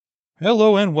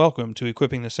Hello and welcome to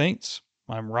Equipping the Saints.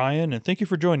 I'm Ryan and thank you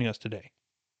for joining us today.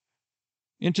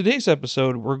 In today's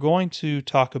episode, we're going to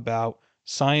talk about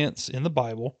science in the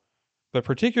Bible, but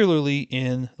particularly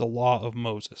in the Law of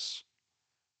Moses.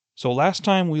 So last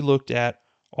time we looked at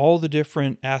all the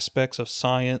different aspects of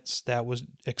science that was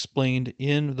explained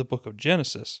in the book of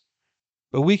Genesis,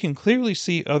 but we can clearly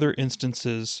see other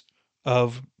instances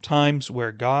of times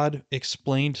where God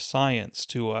explained science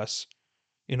to us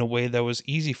in a way that was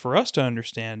easy for us to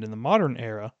understand in the modern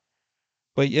era,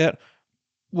 but yet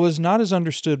was not as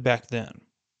understood back then.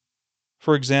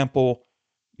 For example,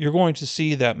 you're going to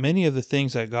see that many of the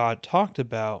things that God talked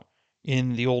about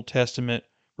in the Old Testament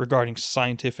regarding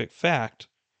scientific fact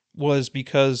was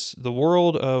because the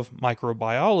world of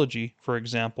microbiology, for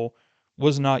example,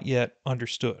 was not yet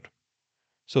understood.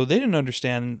 So they didn't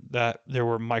understand that there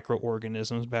were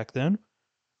microorganisms back then,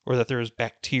 or that there was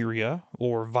bacteria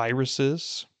or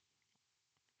viruses.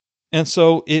 And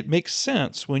so it makes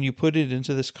sense when you put it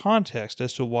into this context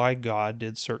as to why God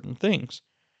did certain things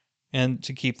and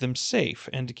to keep them safe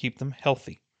and to keep them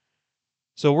healthy.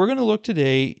 So we're going to look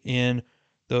today in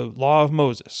the Law of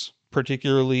Moses,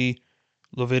 particularly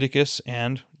Leviticus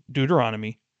and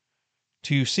Deuteronomy,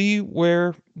 to see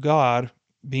where God,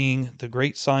 being the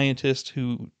great scientist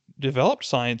who developed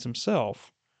science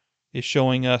himself, is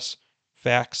showing us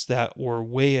facts that were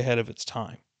way ahead of its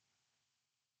time.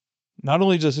 Not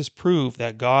only does this prove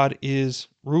that God is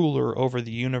ruler over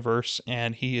the universe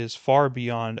and he is far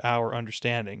beyond our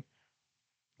understanding,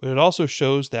 but it also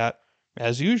shows that,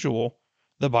 as usual,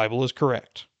 the Bible is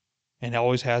correct and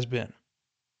always has been.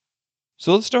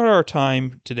 So let's start our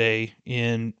time today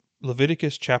in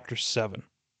Leviticus chapter 7.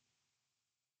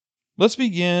 Let's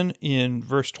begin in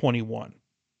verse 21.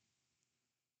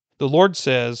 The Lord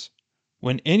says,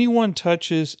 "When anyone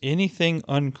touches anything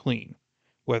unclean,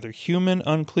 whether human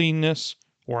uncleanness,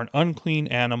 or an unclean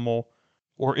animal,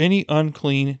 or any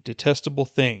unclean, detestable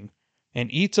thing,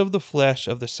 and eats of the flesh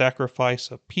of the sacrifice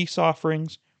of peace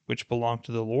offerings which belong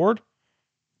to the Lord,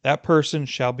 that person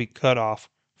shall be cut off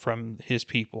from his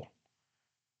people."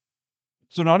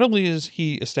 So not only is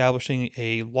he establishing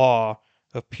a law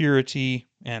of purity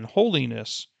and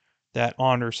holiness that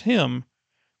honors him,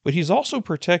 but he's also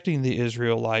protecting the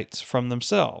Israelites from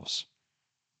themselves.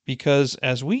 Because,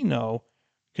 as we know,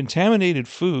 contaminated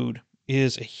food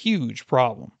is a huge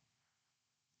problem.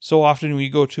 So often when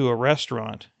you go to a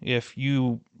restaurant, if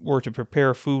you were to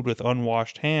prepare food with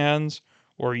unwashed hands,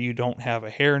 or you don't have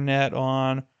a hairnet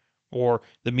on, or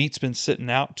the meat's been sitting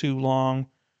out too long,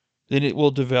 then it will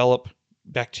develop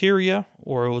bacteria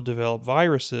or it will develop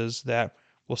viruses that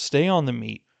will stay on the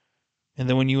meat. And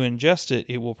then when you ingest it,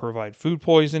 it will provide food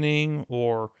poisoning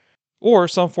or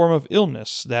some form of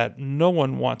illness that no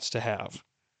one wants to have.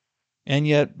 And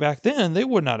yet back then they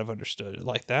would not have understood it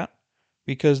like that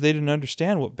because they didn't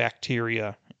understand what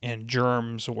bacteria and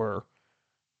germs were.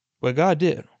 But God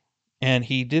did. And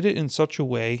he did it in such a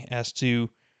way as to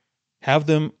have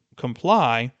them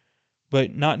comply,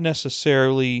 but not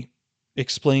necessarily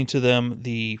explain to them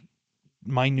the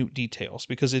minute details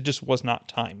because it just was not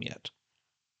time yet.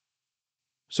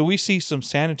 So we see some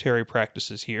sanitary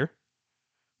practices here.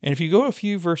 And if you go a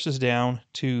few verses down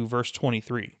to verse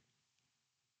 23,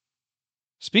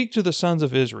 "Speak to the sons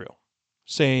of Israel,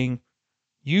 saying,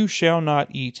 You shall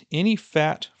not eat any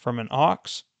fat from an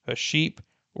ox, a sheep,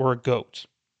 or a goat.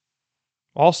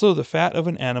 Also the fat of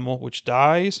an animal which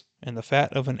dies, and the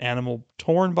fat of an animal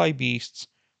torn by beasts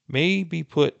may be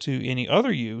put to any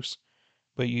other use,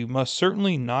 but you must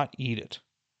certainly not eat it.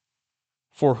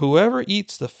 For whoever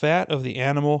eats the fat of the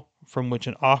animal from which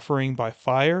an offering by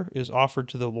fire is offered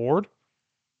to the Lord,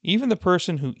 even the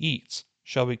person who eats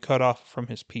shall be cut off from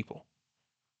his people."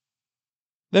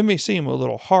 That may seem a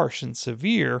little harsh and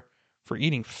severe for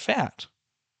eating fat,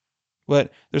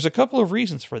 but there's a couple of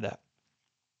reasons for that.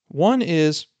 One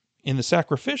is, in the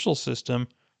sacrificial system,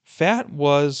 fat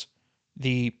was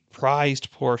the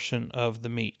prized portion of the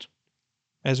meat.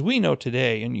 As we know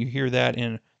today, and you hear that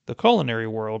in the culinary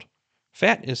world,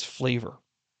 fat is flavor.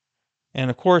 And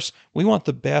of course, we want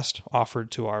the best offered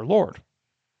to our Lord.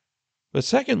 But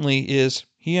secondly is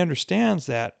he understands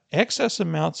that excess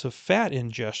amounts of fat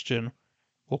ingestion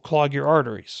will clog your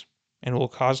arteries and will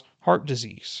cause heart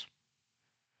disease.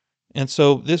 And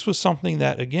so this was something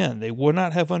that, again, they would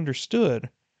not have understood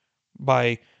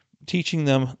by teaching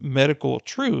them medical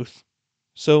truth.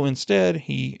 So instead,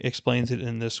 he explains it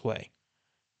in this way.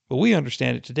 But we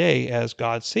understand it today as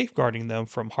God safeguarding them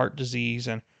from heart disease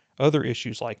and other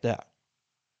issues like that.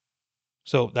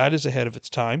 So that is ahead of its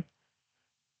time.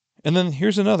 And then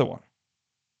here's another one.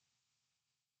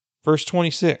 Verse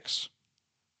 26.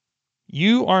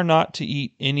 You are not to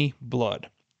eat any blood,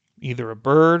 either a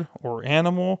bird or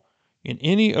animal, in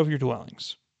any of your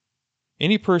dwellings.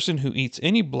 Any person who eats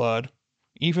any blood,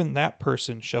 even that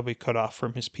person shall be cut off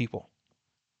from his people.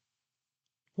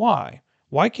 Why?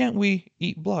 Why can't we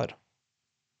eat blood?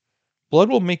 Blood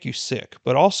will make you sick,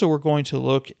 but also we're going to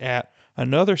look at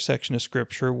another section of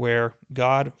Scripture where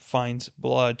God finds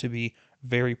blood to be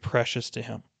very precious to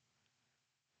him.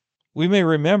 We may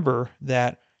remember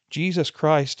that Jesus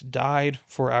Christ died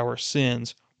for our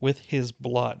sins with his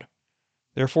blood.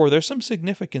 Therefore, there's some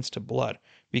significance to blood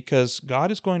because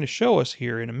God is going to show us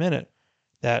here in a minute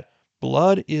that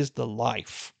blood is the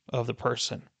life of the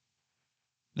person.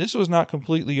 This was not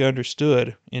completely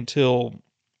understood until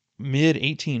mid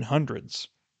 1800s,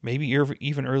 maybe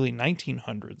even early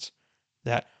 1900s,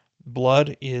 that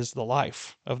blood is the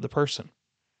life of the person.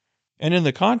 And in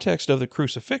the context of the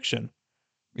crucifixion,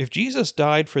 if Jesus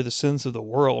died for the sins of the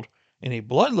world in a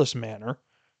bloodless manner,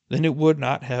 then it would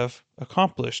not have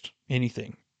accomplished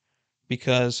anything.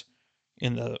 Because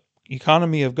in the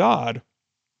economy of God,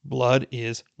 blood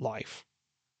is life.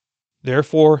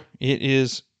 Therefore, it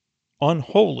is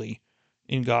unholy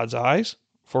in God's eyes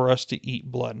for us to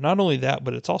eat blood. Not only that,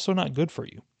 but it's also not good for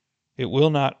you. It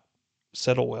will not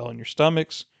settle well in your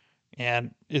stomachs,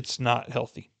 and it's not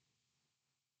healthy.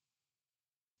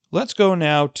 Let's go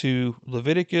now to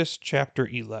Leviticus chapter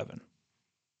 11.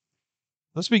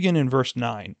 Let's begin in verse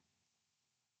 9.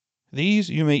 These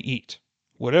you may eat,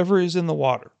 whatever is in the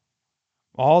water,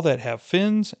 all that have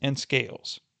fins and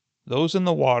scales, those in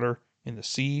the water, in the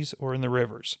seas, or in the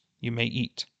rivers, you may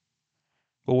eat.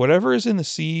 But whatever is in the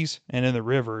seas and in the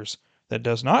rivers that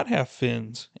does not have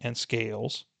fins and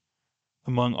scales,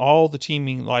 among all the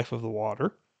teeming life of the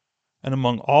water, and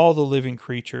among all the living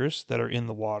creatures that are in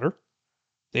the water,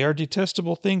 they are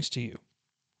detestable things to you,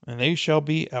 and they shall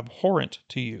be abhorrent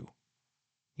to you.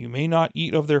 You may not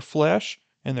eat of their flesh,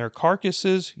 and their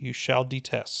carcasses you shall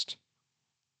detest.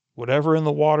 Whatever in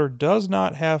the water does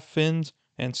not have fins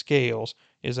and scales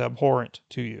is abhorrent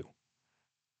to you.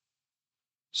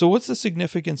 So what's the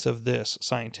significance of this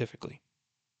scientifically?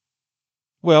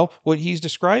 Well, what he's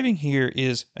describing here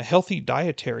is a healthy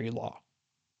dietary law.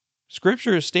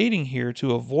 Scripture is stating here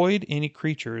to avoid any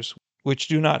creatures which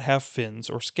do not have fins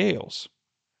or scales.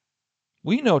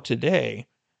 We know today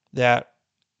that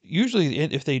usually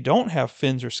if they don't have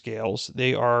fins or scales,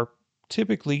 they are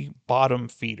typically bottom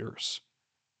feeders.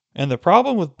 And the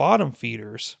problem with bottom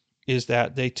feeders is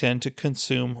that they tend to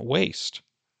consume waste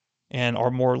and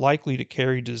are more likely to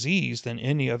carry disease than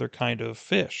any other kind of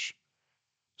fish.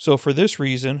 So for this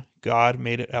reason, God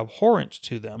made it abhorrent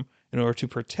to them in order to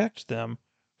protect them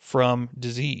from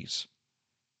disease.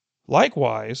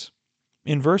 Likewise,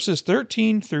 in verses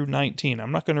 13 through 19,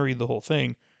 I'm not going to read the whole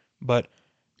thing, but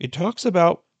it talks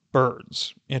about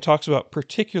birds. It talks about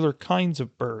particular kinds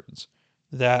of birds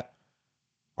that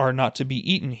are not to be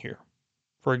eaten here.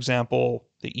 For example,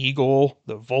 the eagle,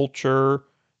 the vulture,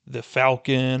 the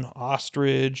falcon,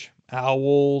 ostrich,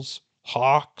 owls,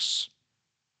 hawks.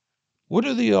 What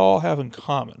do they all have in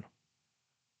common?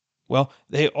 Well,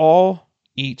 they all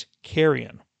eat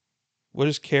carrion. What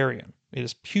is carrion? It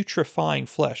is putrefying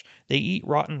flesh. They eat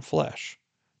rotten flesh.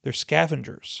 They're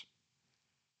scavengers.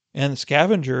 And the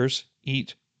scavengers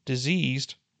eat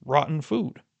diseased, rotten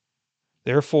food.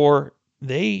 Therefore,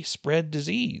 they spread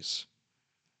disease.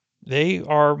 They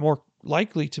are more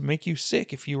likely to make you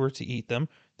sick if you were to eat them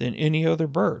than any other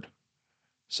bird.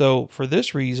 So, for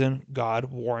this reason, God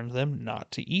warned them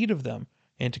not to eat of them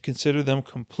and to consider them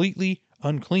completely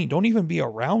unclean. Don't even be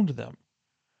around them.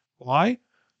 Why?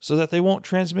 So that they won't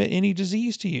transmit any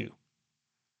disease to you.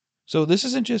 So, this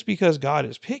isn't just because God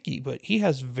is picky, but He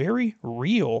has very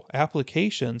real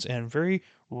applications and very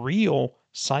real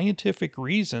scientific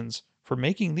reasons for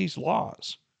making these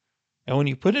laws. And when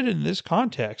you put it in this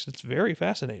context, it's very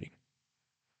fascinating.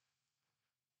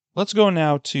 Let's go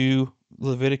now to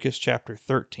Leviticus chapter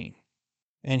 13.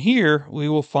 And here we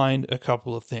will find a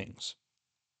couple of things.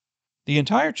 The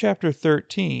entire chapter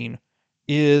 13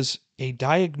 is a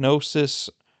diagnosis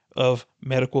of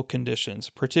medical conditions,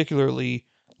 particularly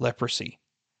leprosy.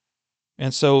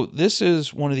 And so this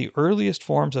is one of the earliest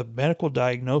forms of medical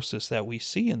diagnosis that we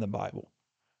see in the Bible.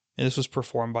 And this was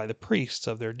performed by the priests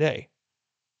of their day.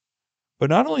 But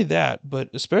not only that, but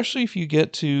especially if you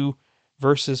get to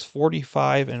verses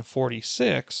 45 and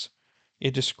 46,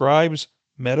 it describes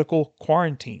medical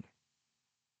quarantine.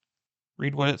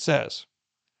 Read what it says.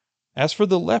 As for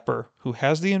the leper who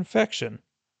has the infection,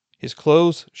 his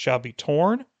clothes shall be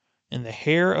torn, and the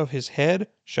hair of his head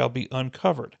shall be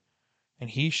uncovered,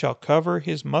 and he shall cover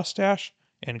his mustache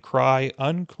and cry,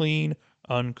 unclean,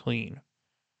 unclean.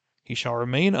 He shall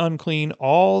remain unclean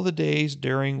all the days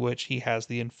during which he has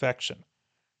the infection.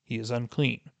 He is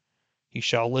unclean. He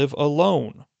shall live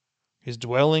alone. His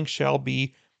dwelling shall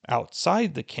be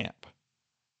outside the camp.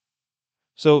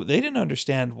 So they didn't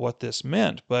understand what this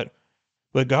meant, but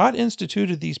God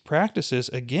instituted these practices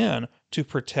again to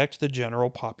protect the general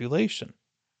population.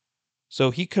 So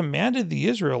he commanded the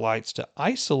Israelites to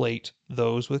isolate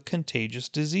those with contagious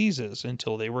diseases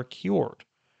until they were cured.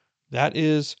 That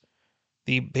is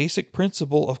the basic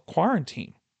principle of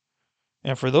quarantine.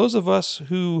 And for those of us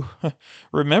who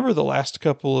remember the last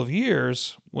couple of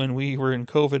years when we were in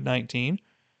COVID-19,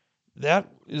 that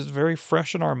is very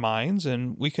fresh in our minds,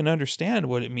 and we can understand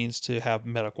what it means to have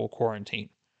medical quarantine.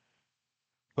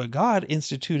 But God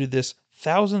instituted this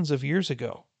thousands of years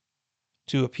ago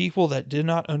to a people that did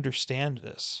not understand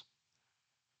this.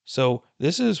 So,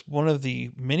 this is one of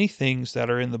the many things that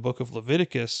are in the book of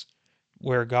Leviticus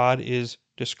where God is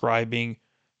describing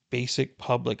basic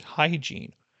public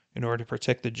hygiene in order to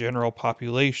protect the general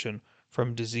population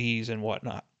from disease and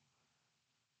whatnot.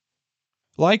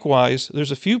 Likewise,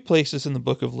 there's a few places in the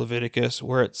book of Leviticus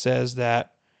where it says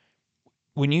that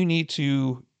when you need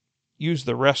to use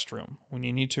the restroom, when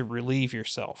you need to relieve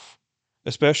yourself,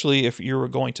 especially if you were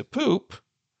going to poop,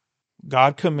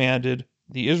 God commanded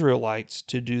the Israelites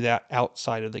to do that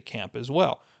outside of the camp as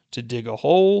well, to dig a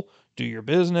hole, do your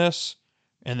business,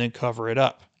 and then cover it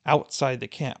up outside the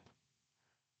camp.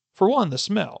 For one, the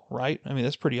smell, right? I mean,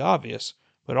 that's pretty obvious.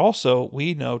 But also,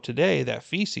 we know today that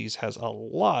feces has a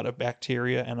lot of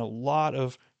bacteria and a lot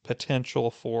of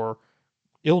potential for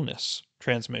illness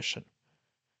transmission.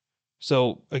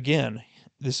 So, again,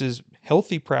 this is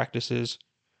healthy practices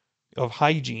of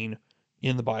hygiene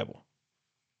in the Bible.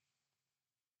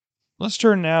 Let's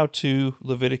turn now to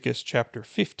Leviticus chapter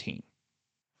 15.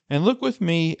 And look with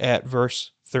me at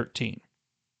verse 13.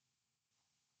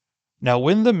 Now,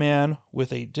 when the man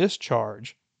with a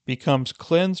discharge becomes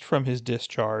cleansed from his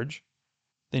discharge,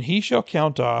 then he shall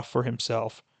count off for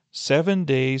himself 7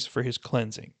 days for his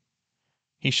cleansing.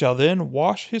 He shall then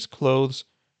wash his clothes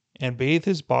and bathe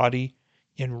his body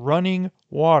in running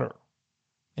water,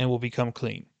 and will become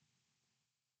clean.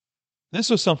 This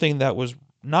was something that was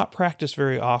not practiced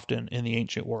very often in the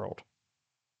ancient world.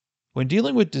 When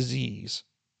dealing with disease,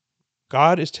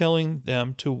 God is telling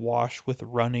them to wash with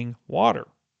running water.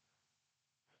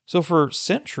 So for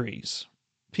centuries,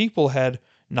 people had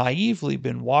naively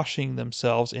been washing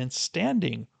themselves in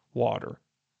standing water.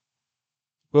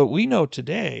 But we know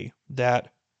today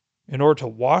that in order to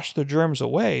wash the germs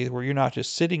away, where you're not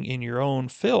just sitting in your own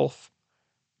filth,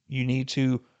 you need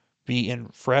to be in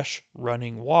fresh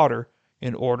running water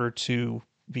in order to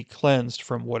be cleansed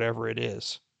from whatever it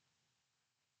is.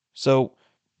 So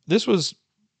this was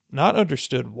not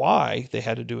understood why they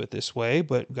had to do it this way,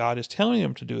 but God is telling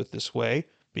them to do it this way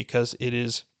because it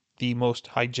is the most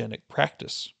hygienic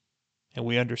practice. And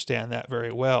we understand that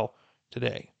very well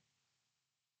today.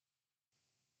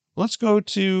 Let's go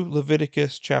to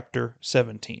Leviticus chapter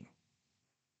 17.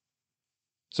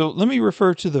 So let me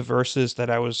refer to the verses that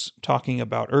I was talking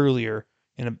about earlier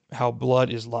and how blood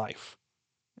is life.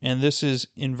 And this is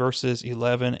in verses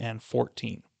 11 and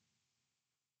 14.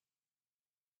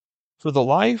 For the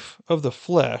life of the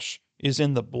flesh is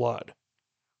in the blood,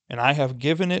 and I have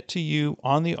given it to you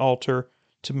on the altar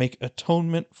to make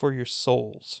atonement for your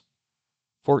souls.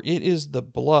 For it is the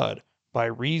blood by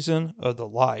reason of the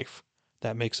life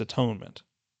that makes atonement.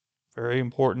 Very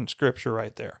important scripture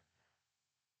right there.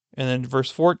 And then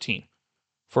verse 14.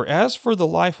 For as for the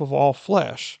life of all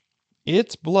flesh,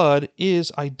 its blood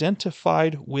is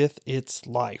identified with its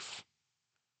life.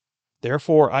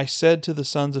 Therefore I said to the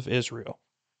sons of Israel,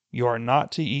 you are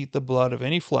not to eat the blood of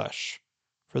any flesh,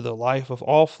 for the life of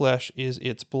all flesh is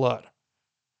its blood.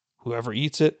 Whoever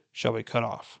eats it shall be cut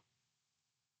off.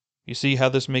 You see how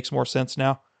this makes more sense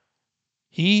now?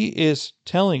 He is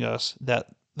telling us that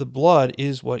the blood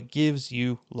is what gives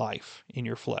you life in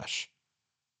your flesh.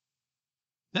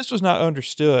 This was not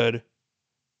understood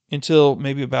until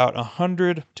maybe about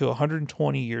 100 to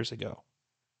 120 years ago,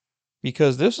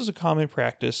 because this was a common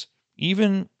practice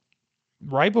even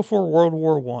right before World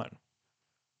War I,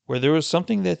 where there was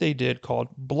something that they did called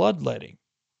bloodletting.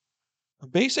 A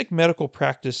basic medical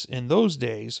practice in those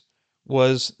days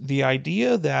was the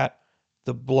idea that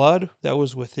the blood that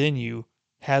was within you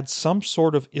had some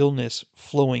sort of illness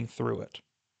flowing through it.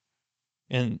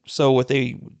 And so what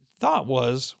they thought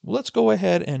was, well, let's go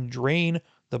ahead and drain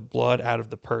the blood out of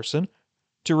the person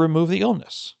to remove the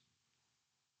illness.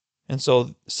 And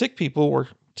so sick people were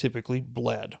typically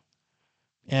bled.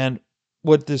 And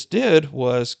what this did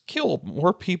was kill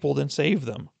more people than save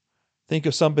them. Think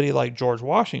of somebody like George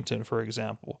Washington, for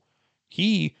example.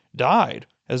 He died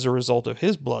as a result of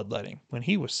his bloodletting when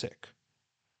he was sick,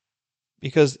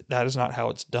 because that is not how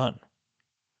it's done.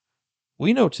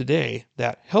 We know today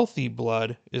that healthy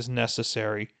blood is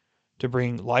necessary to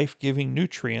bring life-giving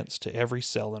nutrients to every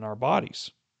cell in our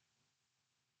bodies.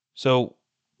 So,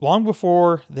 long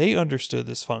before they understood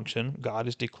this function, God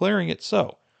is declaring it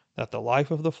so, that the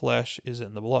life of the flesh is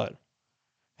in the blood,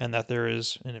 and that there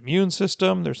is an immune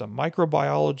system, there's a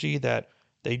microbiology that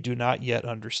they do not yet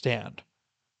understand.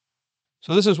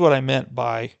 So, this is what I meant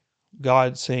by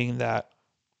God saying that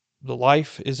the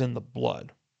life is in the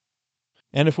blood.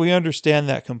 And if we understand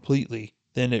that completely,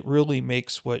 then it really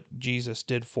makes what Jesus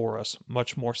did for us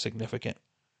much more significant.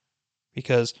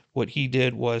 Because what he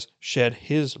did was shed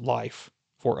his life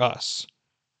for us.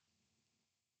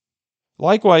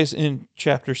 Likewise, in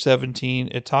chapter 17,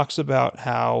 it talks about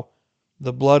how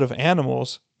the blood of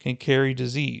animals can carry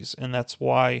disease, and that's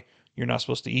why you're not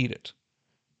supposed to eat it.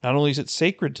 Not only is it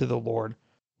sacred to the Lord,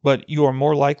 but you are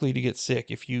more likely to get sick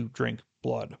if you drink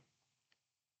blood.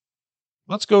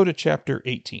 Let's go to chapter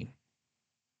 18.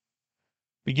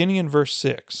 Beginning in verse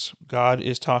 6, God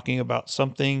is talking about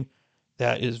something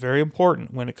that is very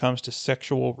important when it comes to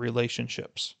sexual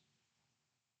relationships.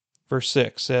 Verse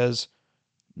 6 says,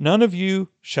 "None of you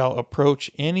shall approach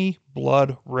any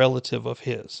blood relative of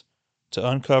his to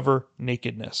uncover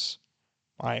nakedness.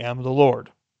 I am the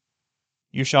Lord.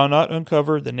 You shall not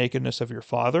uncover the nakedness of your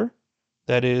father,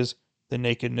 that is, the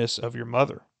nakedness of your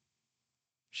mother.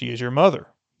 She is your mother.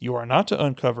 You are not to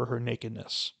uncover her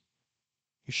nakedness.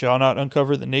 You shall not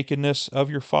uncover the nakedness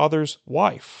of your father's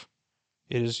wife.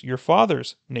 It is your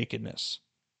father's nakedness.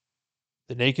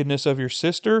 The nakedness of your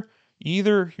sister,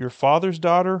 either your father's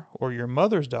daughter or your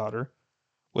mother's daughter,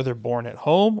 whether born at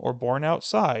home or born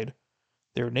outside,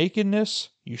 their nakedness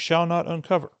you shall not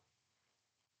uncover.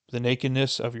 The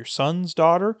nakedness of your son's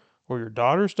daughter or your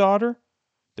daughter's daughter,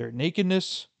 their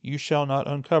nakedness you shall not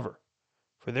uncover,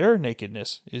 for their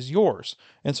nakedness is yours."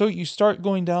 And so you start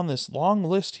going down this long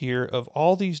list here of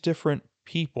all these different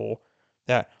people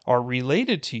that are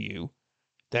related to you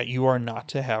that you are not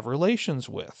to have relations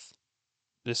with.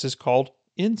 This is called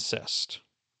incest.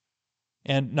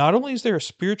 And not only is there a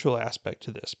spiritual aspect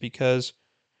to this, because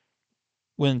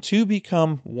when two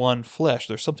become one flesh,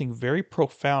 there's something very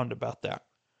profound about that.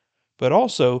 But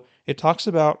also, it talks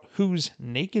about whose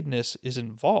nakedness is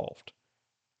involved.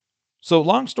 So,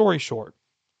 long story short,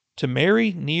 to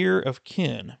marry near of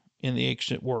kin in the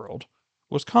ancient world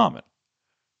was common.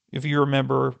 If you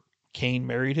remember, Cain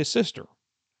married his sister.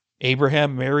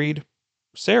 Abraham married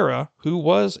Sarah, who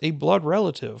was a blood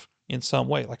relative in some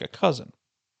way, like a cousin.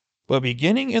 But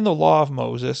beginning in the law of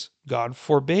Moses, God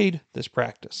forbade this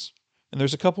practice. And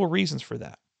there's a couple of reasons for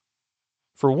that.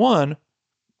 For one,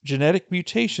 genetic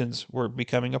mutations were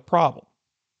becoming a problem.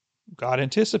 God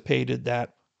anticipated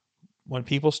that when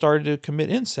people started to commit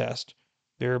incest,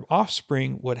 their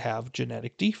offspring would have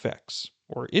genetic defects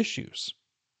or issues.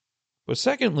 But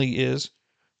secondly is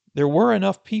there were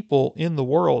enough people in the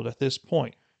world at this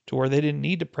point to where they didn't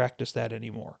need to practice that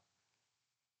anymore.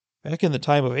 Back in the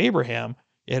time of Abraham,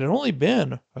 it had only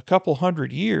been a couple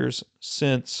hundred years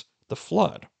since the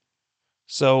flood.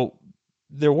 So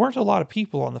there weren't a lot of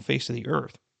people on the face of the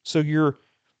earth. So your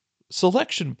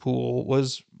selection pool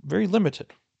was very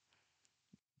limited.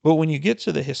 But when you get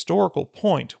to the historical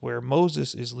point where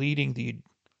Moses is leading the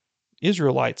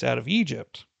Israelites out of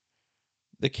Egypt,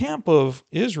 the camp of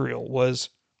Israel was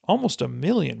almost 1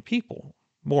 million people,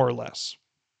 more or less.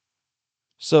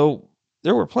 So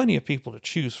there were plenty of people to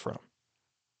choose from.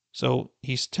 So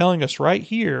he's telling us right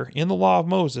here in the law of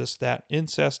Moses that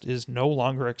incest is no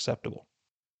longer acceptable.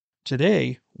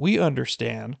 Today, we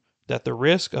understand that the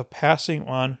risk of passing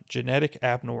on genetic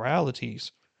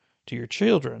abnormalities to your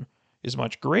children is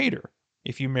much greater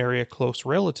if you marry a close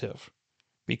relative,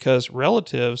 because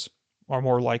relatives are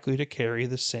more likely to carry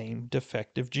the same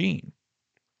defective gene.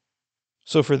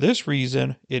 So, for this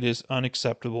reason, it is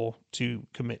unacceptable to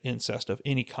commit incest of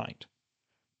any kind.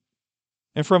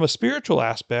 And from a spiritual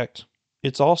aspect,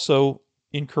 it's also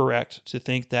incorrect to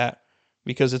think that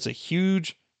because it's a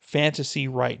huge fantasy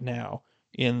right now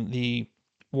in the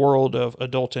world of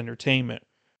adult entertainment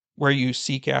where you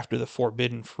seek after the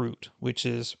forbidden fruit, which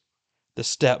is the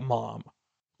stepmom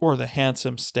or the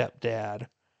handsome stepdad.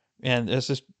 And this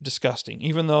is disgusting.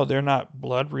 Even though they're not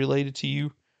blood related to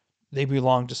you, they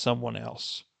belong to someone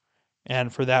else.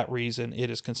 And for that reason, it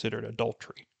is considered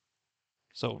adultery.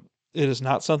 So it is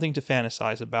not something to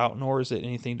fantasize about, nor is it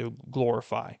anything to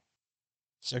glorify.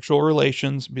 Sexual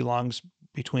relations belongs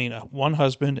between one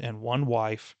husband and one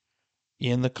wife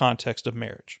in the context of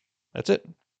marriage. That's it.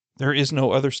 There is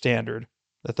no other standard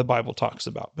that the Bible talks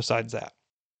about besides that.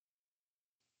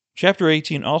 Chapter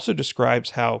 18 also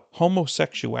describes how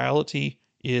homosexuality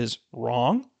is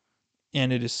wrong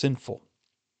and it is sinful.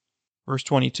 Verse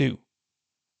 22,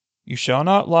 you shall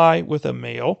not lie with a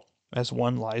male as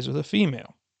one lies with a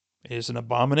female. It is an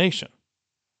abomination.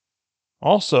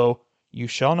 Also, you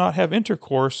shall not have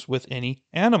intercourse with any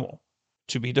animal,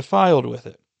 to be defiled with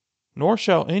it, nor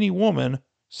shall any woman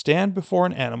stand before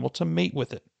an animal to mate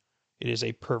with it. It is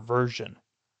a perversion.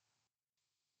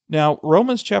 Now,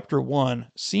 Romans chapter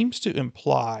 1 seems to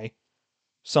imply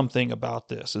something about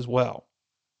this as well.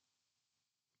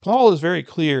 Paul is very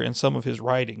clear in some of his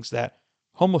writings that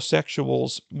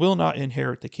homosexuals will not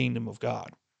inherit the kingdom of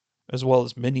God, as well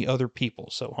as many other people.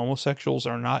 So homosexuals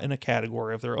are not in a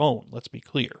category of their own, let's be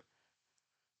clear.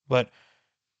 But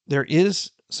there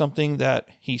is something that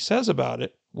he says about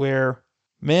it where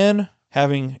men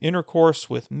having intercourse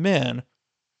with men,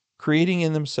 creating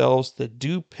in themselves the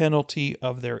due penalty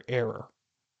of their error.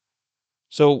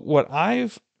 So what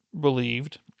I've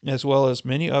believed, as well as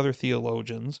many other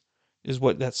theologians, is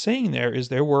what that's saying there is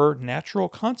there were natural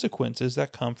consequences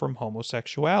that come from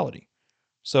homosexuality.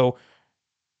 So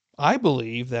I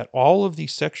believe that all of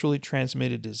these sexually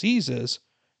transmitted diseases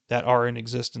that are in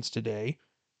existence today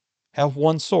have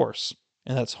one source,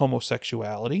 and that's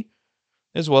homosexuality,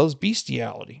 as well as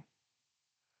bestiality.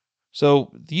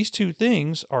 So these two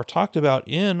things are talked about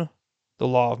in the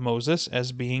law of Moses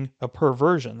as being a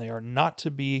perversion. They are not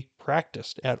to be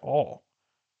practiced at all.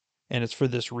 And it's for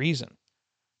this reason.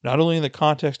 Not only in the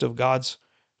context of God's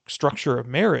structure of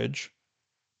marriage,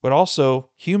 but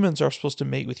also humans are supposed to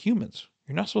mate with humans.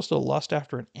 You're not supposed to lust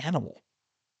after an animal.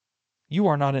 You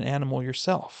are not an animal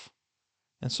yourself.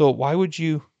 And so why would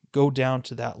you go down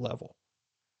to that level?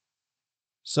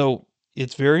 So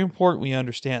it's very important we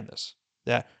understand this,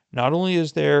 that not only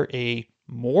is there a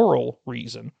moral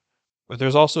reason, but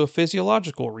there's also a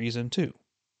physiological reason too,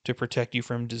 to protect you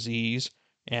from disease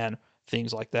and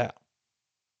things like that.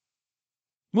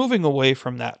 Moving away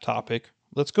from that topic,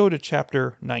 let's go to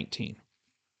chapter 19.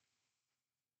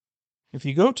 If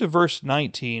you go to verse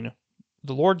 19,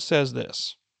 the Lord says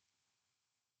this,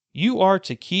 you are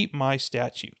to keep my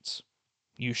statutes.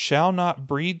 You shall not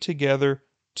breed together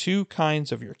two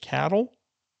kinds of your cattle.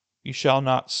 You shall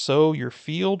not sow your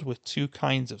field with two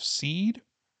kinds of seed,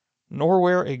 nor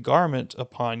wear a garment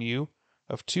upon you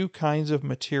of two kinds of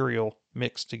material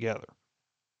mixed together.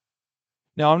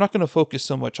 Now, I'm not going to focus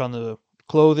so much on the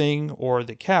clothing or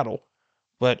the cattle,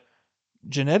 but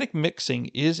genetic mixing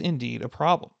is indeed a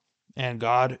problem, and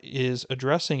God is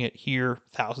addressing it here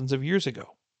thousands of years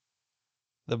ago.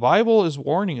 The Bible is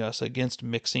warning us against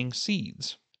mixing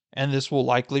seeds, and this will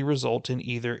likely result in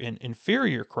either an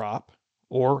inferior crop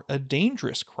or a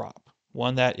dangerous crop,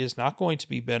 one that is not going to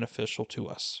be beneficial to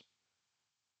us.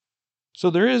 So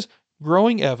there is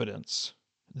growing evidence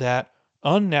that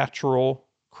unnatural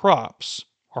crops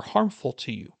are harmful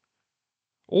to you.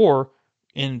 Or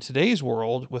in today's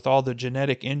world, with all the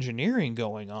genetic engineering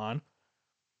going on,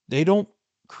 they don't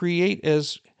create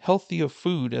as healthy of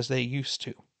food as they used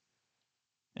to.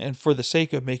 And for the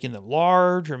sake of making them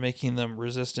large or making them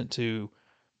resistant to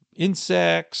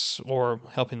insects or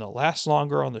helping them last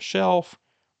longer on the shelf,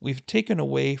 we've taken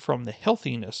away from the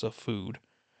healthiness of food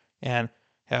and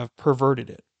have perverted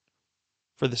it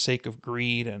for the sake of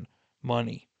greed and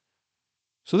money.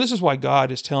 So this is why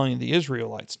God is telling the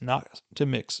Israelites not to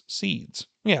mix seeds.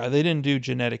 Yeah, they didn't do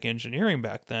genetic engineering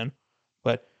back then,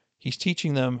 but he's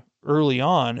teaching them early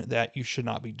on that you should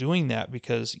not be doing that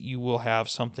because you will have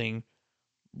something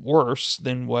worse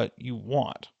than what you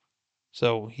want.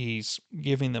 So he's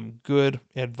giving them good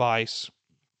advice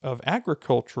of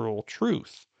agricultural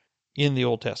truth in the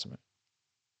Old Testament.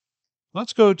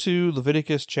 Let's go to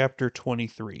Leviticus chapter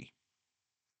 23.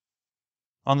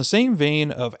 On the same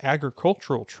vein of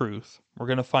agricultural truth, we're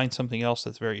going to find something else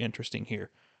that's very interesting here.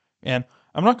 And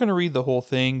I'm not going to read the whole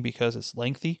thing because it's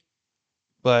lengthy,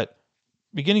 but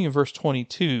beginning in verse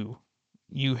 22,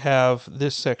 you have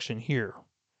this section here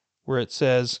where it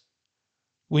says,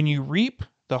 when you reap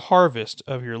the harvest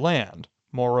of your land,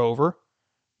 moreover,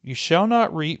 you shall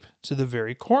not reap to the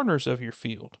very corners of your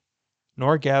field,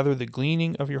 nor gather the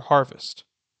gleaning of your harvest.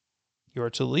 You are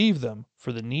to leave them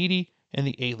for the needy and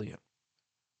the alien.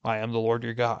 I am the Lord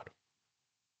your God.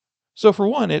 So for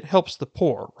one, it helps the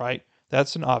poor, right?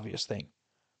 That's an obvious thing.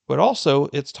 But also,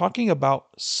 it's talking about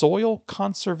soil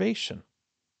conservation.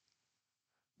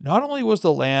 Not only was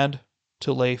the land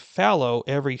to lay fallow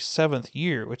every 7th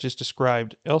year, which is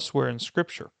described elsewhere in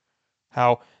Scripture,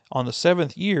 how on the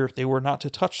 7th year they were not to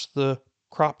touch the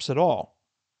crops at all.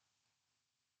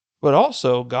 But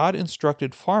also, God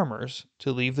instructed farmers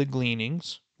to leave the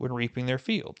gleanings when reaping their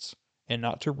fields, and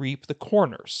not to reap the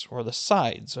corners or the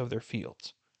sides of their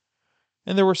fields.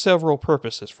 And there were several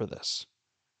purposes for this.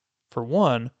 For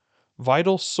one,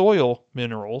 vital soil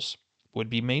minerals would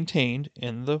be maintained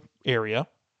in the area.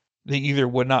 They either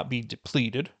would not be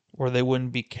depleted or they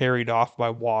wouldn't be carried off by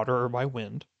water or by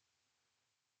wind.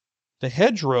 The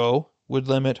hedgerow would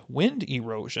limit wind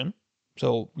erosion,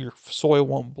 so your soil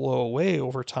won't blow away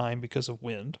over time because of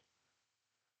wind.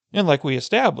 And like we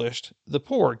established, the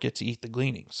poor get to eat the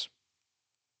gleanings.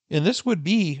 And this would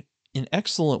be an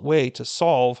excellent way to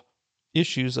solve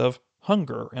issues of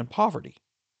hunger and poverty.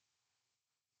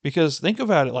 Because think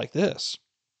about it like this: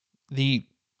 the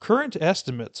current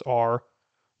estimates are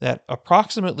that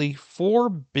approximately 4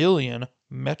 billion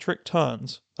metric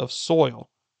tons of soil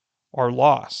are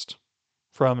lost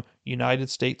from United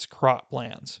States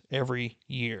croplands every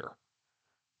year.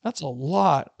 That's a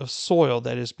lot of soil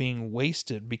that is being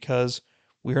wasted because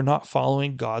we are not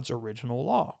following God's original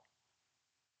law.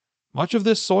 Much of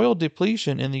this soil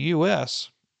depletion in the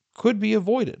U.S. could be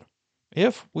avoided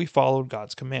if we followed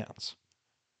God's commands.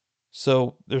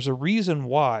 So there's a reason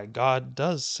why God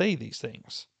does say these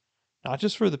things, not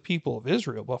just for the people of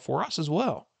Israel, but for us as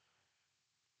well.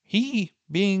 He,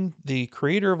 being the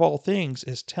creator of all things,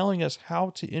 is telling us how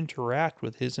to interact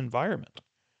with his environment.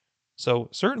 So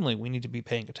certainly we need to be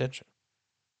paying attention.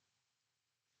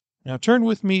 Now turn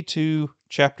with me to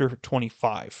chapter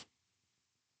 25.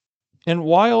 And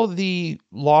while the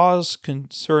laws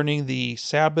concerning the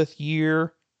Sabbath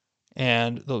year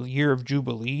and the year of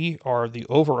Jubilee are the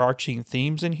overarching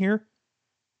themes in here,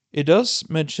 it does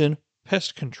mention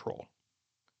pest control.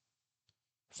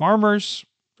 Farmers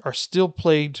are still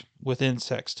plagued with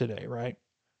insects today, right?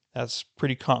 That's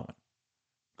pretty common.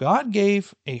 God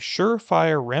gave a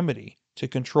surefire remedy to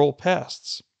control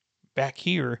pests back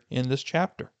here in this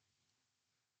chapter.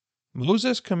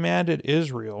 Moses commanded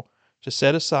Israel to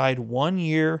set aside 1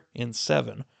 year in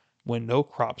 7 when no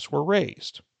crops were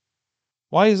raised.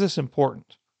 Why is this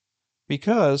important?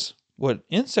 Because what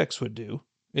insects would do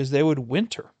is they would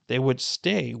winter. They would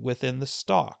stay within the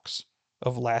stalks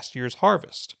of last year's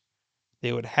harvest.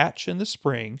 They would hatch in the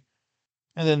spring,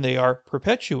 and then they are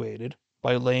perpetuated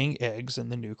by laying eggs in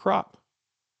the new crop.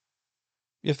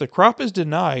 If the crop is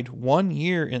denied 1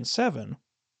 year in 7,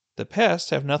 the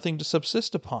pests have nothing to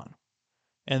subsist upon,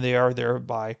 and they are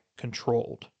thereby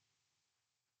controlled.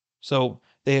 So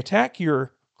they attack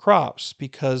your crops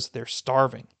because they're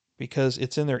starving, because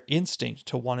it's in their instinct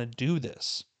to want to do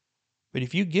this. But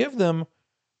if you give them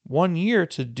 1 year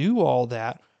to do all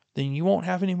that, then you won't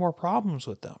have any more problems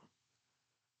with them.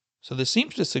 So this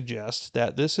seems to suggest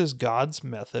that this is God's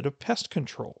method of pest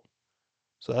control.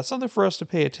 So that's something for us to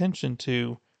pay attention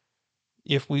to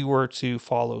if we were to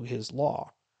follow his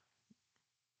law.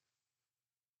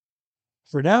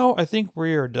 For now, I think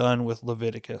we are done with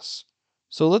Leviticus.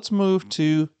 So let's move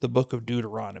to the book of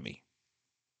Deuteronomy.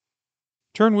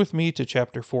 Turn with me to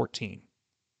chapter 14.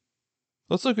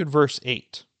 Let's look at verse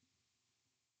 8.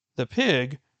 The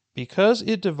pig, because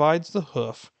it divides the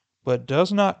hoof, but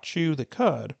does not chew the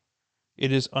cud,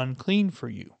 it is unclean for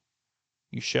you.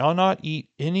 You shall not eat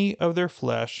any of their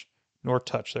flesh, nor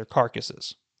touch their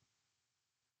carcasses.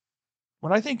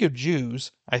 When I think of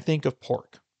Jews, I think of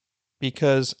pork,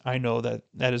 because I know that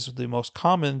that is the most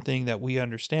common thing that we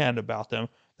understand about them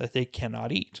that they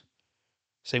cannot eat.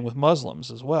 Same with Muslims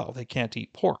as well. They can't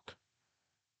eat pork.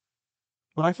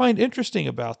 What I find interesting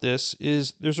about this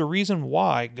is there's a reason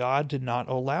why God did not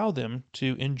allow them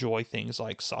to enjoy things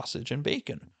like sausage and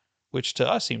bacon, which to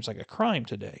us seems like a crime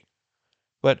today.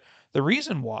 But the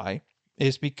reason why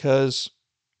is because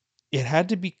it had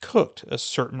to be cooked a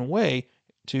certain way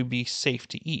to be safe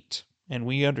to eat. And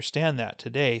we understand that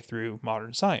today through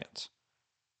modern science.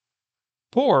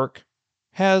 Pork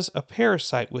has a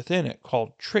parasite within it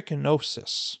called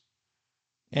trichinosis.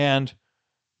 And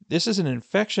this is an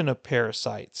infection of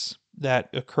parasites that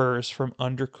occurs from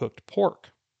undercooked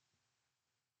pork.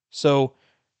 So,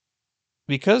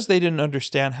 because they didn't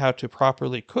understand how to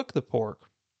properly cook the pork,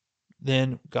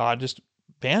 then God just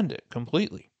banned it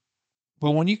completely.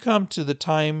 But when you come to the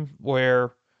time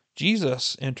where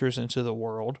Jesus enters into the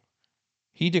world,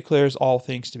 he declares all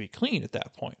things to be clean at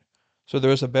that point. So there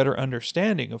was a better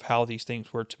understanding of how these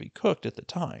things were to be cooked at the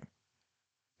time,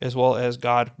 as well as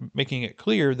God making it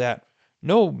clear that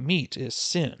no meat is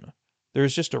sin.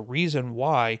 There's just a reason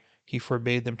why he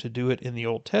forbade them to do it in the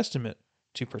Old Testament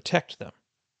to protect them,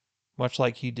 much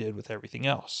like he did with everything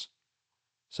else.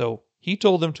 So he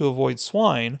told them to avoid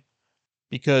swine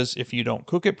because if you don't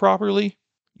cook it properly,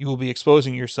 you will be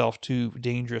exposing yourself to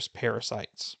dangerous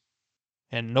parasites.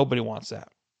 And nobody wants that.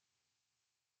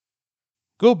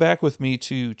 Go back with me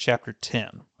to chapter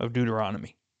 10 of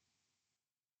Deuteronomy.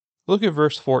 Look at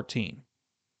verse 14.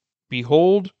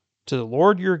 Behold, to the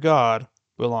Lord your God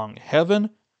belong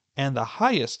heaven and the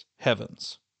highest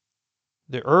heavens,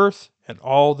 the earth and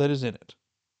all that is in it.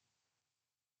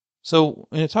 So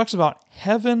when it talks about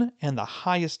heaven and the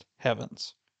highest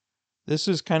heavens, this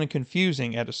is kind of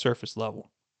confusing at a surface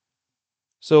level.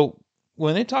 So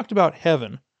when they talked about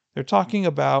heaven, they're talking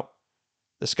about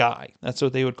the sky. That's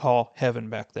what they would call heaven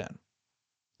back then.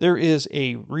 There is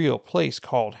a real place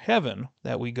called heaven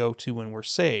that we go to when we're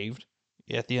saved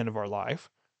at the end of our life.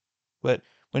 But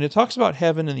when it talks about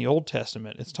heaven in the Old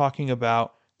Testament, it's talking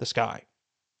about the sky.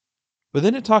 But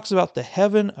then it talks about the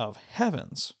heaven of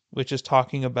heavens, which is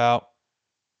talking about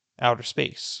outer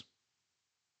space.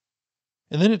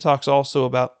 And then it talks also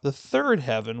about the third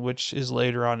heaven, which is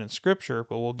later on in Scripture,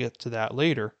 but we'll get to that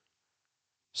later.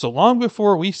 So long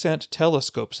before we sent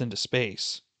telescopes into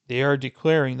space, they are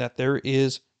declaring that there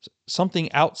is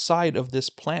something outside of this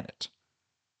planet.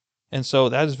 And so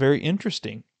that is very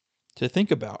interesting to think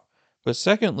about. But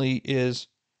secondly, is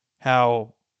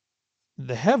how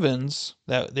the heavens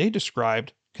that they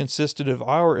described consisted of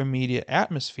our immediate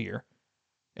atmosphere,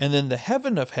 and then the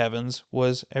heaven of heavens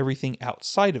was everything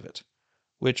outside of it,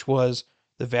 which was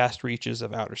the vast reaches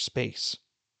of outer space.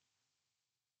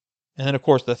 And then, of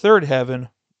course, the third heaven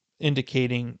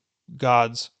indicating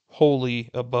God's holy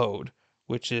abode,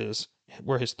 which is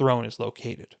where his throne is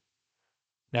located.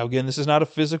 Now, again, this is not a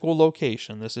physical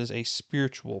location, this is a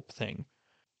spiritual thing.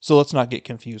 So let's not get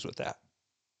confused with that.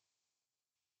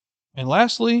 And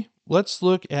lastly, let's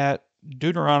look at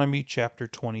Deuteronomy chapter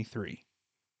 23.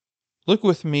 Look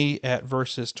with me at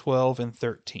verses 12 and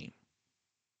 13.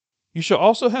 You shall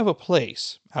also have a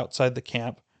place outside the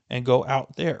camp, and go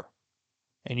out there.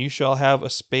 And you shall have a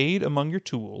spade among your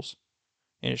tools,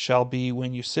 and it shall be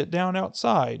when you sit down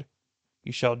outside,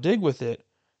 you shall dig with it,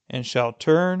 and shall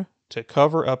turn to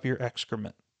cover up your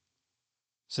excrement.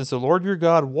 Since the Lord your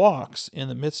God walks in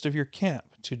the midst of your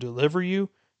camp to deliver you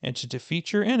and to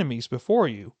defeat your enemies before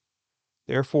you,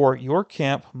 therefore your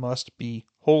camp must be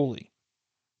holy,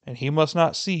 and he must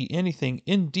not see anything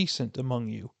indecent among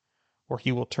you, or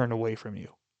he will turn away from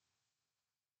you.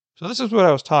 So this is what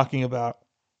I was talking about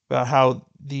how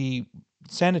the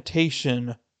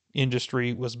sanitation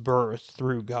industry was birthed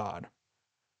through God.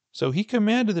 So he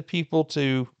commanded the people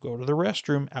to go to the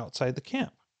restroom outside the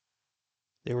camp.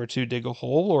 They were to dig a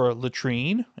hole or a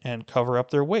latrine and cover up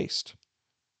their waste.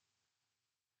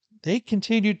 They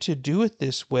continued to do it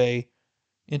this way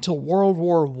until World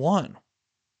War I.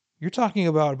 You're talking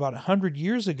about 100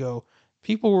 years ago,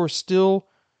 people were still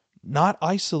not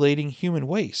isolating human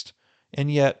waste.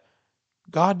 And yet,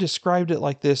 God described it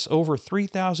like this over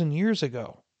 3,000 years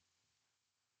ago.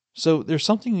 So there's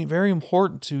something very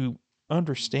important to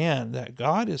understand that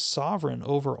God is sovereign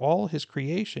over all his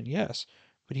creation, yes,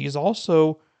 but he is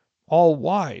also all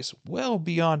wise, well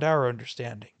beyond our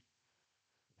understanding.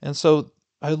 And so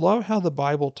I love how the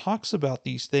Bible talks about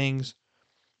these things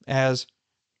as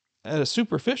at a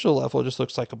superficial level, it just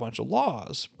looks like a bunch of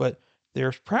laws, but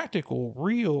there's practical,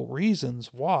 real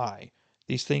reasons why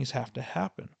these things have to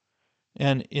happen.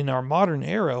 And in our modern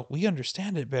era, we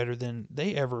understand it better than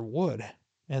they ever would.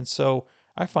 And so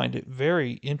I find it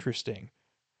very interesting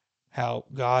how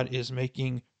God is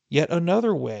making yet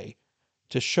another way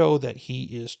to show that he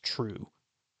is true,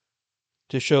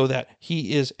 to show that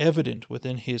he is evident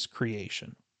within his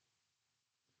creation.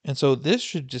 And so this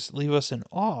should just leave us in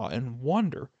awe and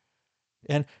wonder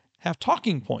and have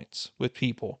talking points with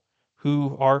people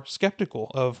who are skeptical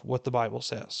of what the Bible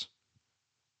says.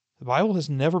 The Bible has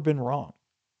never been wrong.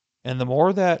 And the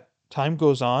more that time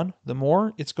goes on, the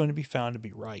more it's going to be found to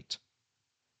be right.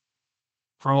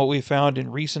 From what we found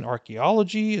in recent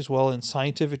archaeology as well as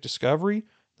scientific discovery,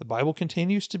 the Bible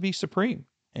continues to be supreme,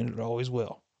 and it always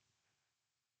will.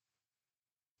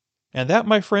 And that,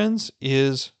 my friends,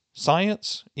 is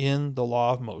science in the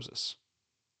law of Moses.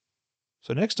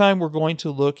 So next time we're going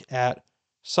to look at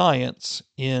science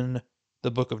in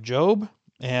the book of Job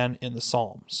and in the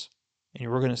Psalms. And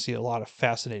we're going to see a lot of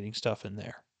fascinating stuff in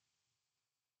there.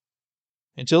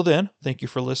 Until then, thank you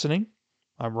for listening.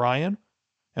 I'm Ryan,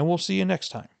 and we'll see you next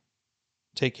time.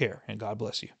 Take care, and God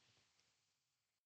bless you.